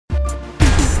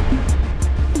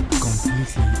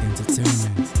Simply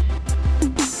entertainment.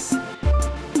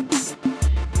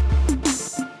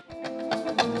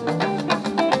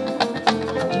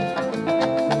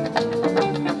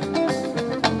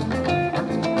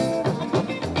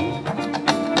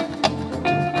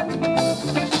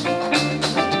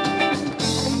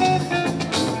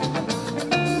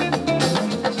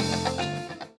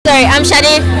 Sorry, I'm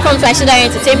Shadi from Flashdar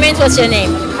Entertainment. What's your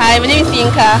name? Hi, my name is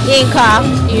Yinka. Yinka.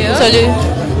 You? Tolu.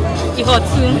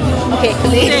 Ihotu. Okay.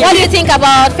 What do you think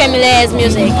about FEMI LEYE's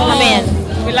music? I mean,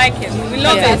 We like it. We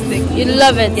love it. you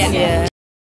love it. Yeah.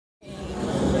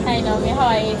 Hi, Naomi. How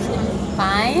are you?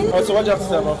 Fine. So what do you have to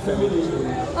say about FEMI?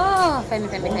 Oh,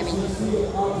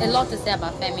 Femi. A lot to say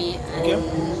about Femi. And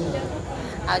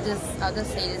I'll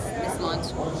just say this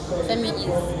much. Femi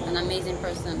is an amazing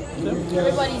person.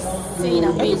 Everybody's saying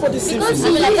amazing. Everybody's saying Because I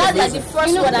mean, like that's like the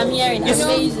first word I'm hearing.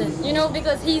 Amazing. You know,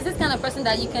 because he's this kind of person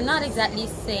that you cannot exactly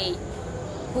say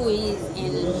who he is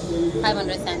in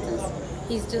 500 sentences.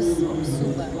 He's just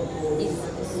super. He's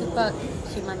a super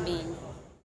human being.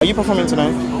 Are you performing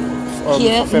tonight?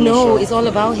 Here, no, it's all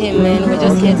about him, man. We're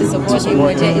just here to support him.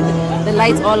 The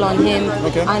light's all on him.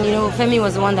 Okay. And you know, Femi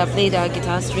was the one that played our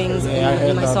guitar strings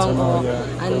in my song.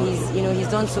 And he's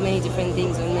done so many different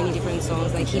things on many different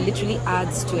songs. Like he literally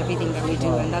adds to everything that we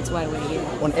do, and that's why we're here.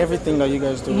 On everything that you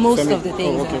guys do? Most of the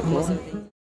things. Oh, okay, cool. Most of the things.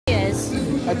 Yes.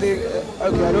 I think,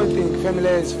 okay, I don't think FEMI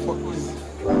LEYE is,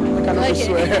 I cannot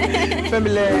swear, FEMI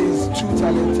LEYE is too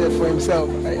talented for himself.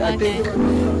 I think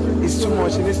it's too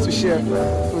much, he needs to share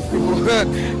with people,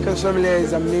 because FEMI LEYE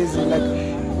is amazing. Like,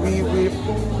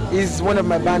 he's one of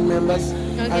my band members,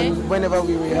 and whenever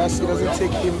we rehearse, it doesn't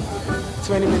take him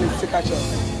 20 minutes to catch up.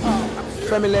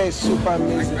 FEMI LEYE is super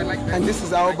amazing, and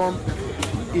this album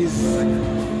is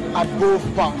above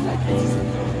par. Like, it's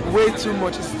way too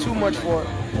much, it's too much for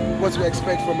what we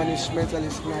expect from an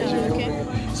instrumentalist in Nigeria.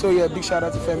 So yeah, big shout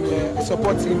out to FEMI LEYE. I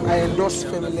support him, I endorse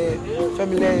FEMI LEYE.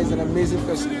 FEMI LEYE is an amazing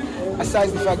person. Aside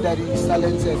the fact that he's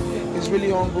talented, he's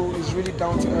really humble, he's really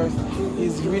down to earth,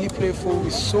 he's really playful,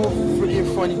 he's so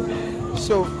freaking funny.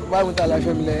 So why wouldn't I like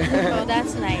FEMI LEYE? Oh,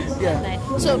 that's nice. Yeah. That's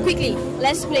nice. So quickly,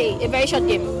 let's play a very short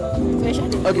game. Very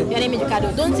short game. Okay. Your name is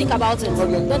Reekado. Don't think about it.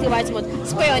 Okay. Don't think about it much.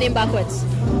 Spell your name backwards.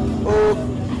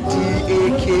 O-D-A-K-E-E-R.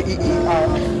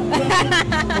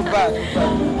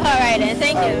 Alright then,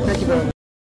 thank you. Thank you very much.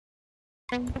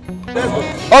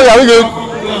 Oh yeah, we good.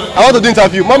 I want to do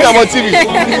interview. Mommy, I'm on TV.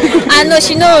 I know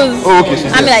she knows. Oh, okay,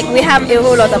 she's I mean, like, we have a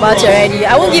whole lot about you already.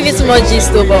 I won't give you too much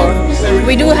gist, though, but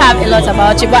we do have a lot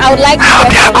about you. But I would like to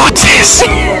hear from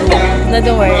No,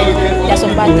 don't worry. There's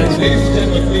some bad things.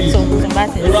 Some bad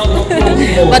things.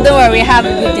 But don't worry, we have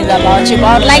good things about you. But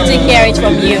I would like to hear it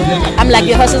from you. I'm like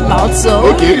the horse's mouth, so.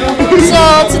 Okay.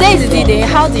 So today is the D-Day.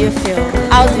 How do you feel?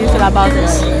 How do you feel about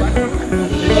this?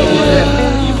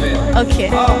 Okay.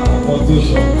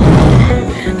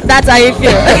 That's how you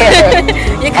feel.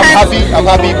 You can't. I'm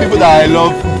happy. People that I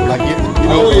love, like you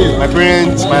know, my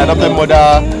parents, my adopted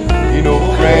mother, you know,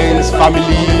 friends,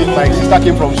 family. My sister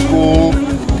came from school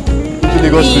to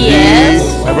Lagos today.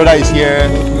 My brother is here.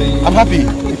 I'm happy.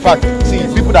 In fact, see,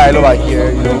 people that I love are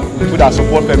here. You know, people that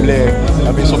support FEMI LEYE.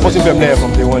 I've been supporting FEMI LEYE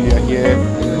from day one. They are here.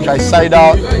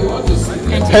 Tricidal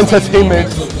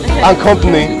Entertainment and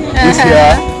Company is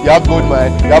here. You have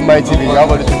Goldmine, you have my TV, you have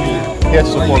all the TV here to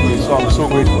support me, so I'm so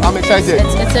grateful. I'm excited.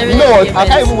 It's a really you know what? big I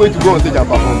can't even wait to go on stage and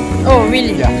perform. Oh,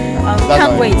 really? Yeah.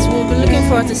 Can't wait. We'll be looking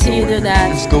forward to see you do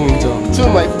that. It's going to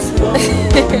my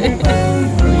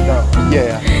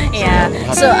yeah.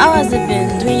 Yeah. So how has it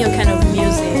been doing your kind of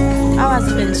music? How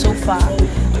has it been so far?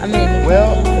 I mean,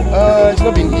 well, it's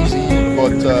not been easy,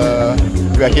 but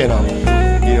we are here now.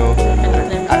 You know,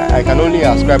 I can only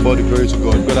ascribe all the glory to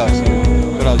God. God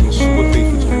has been super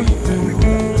faithful to me.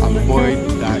 I'm a boy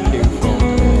that came from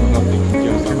nothing.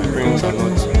 Just like my parents are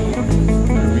not the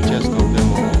richest of them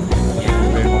all.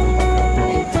 Very humble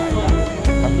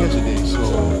background. I'm here today, so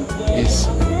it's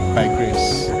by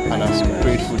grace, and I'm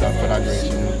grateful that for that grace,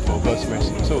 you know, for God's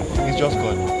mercy. So it's just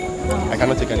God. I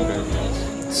cannot take any credit.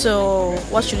 so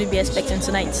what should we be expecting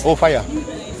tonight? Oh, fire!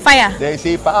 Fire. They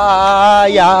say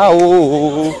fire.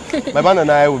 Oh, my band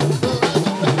and I will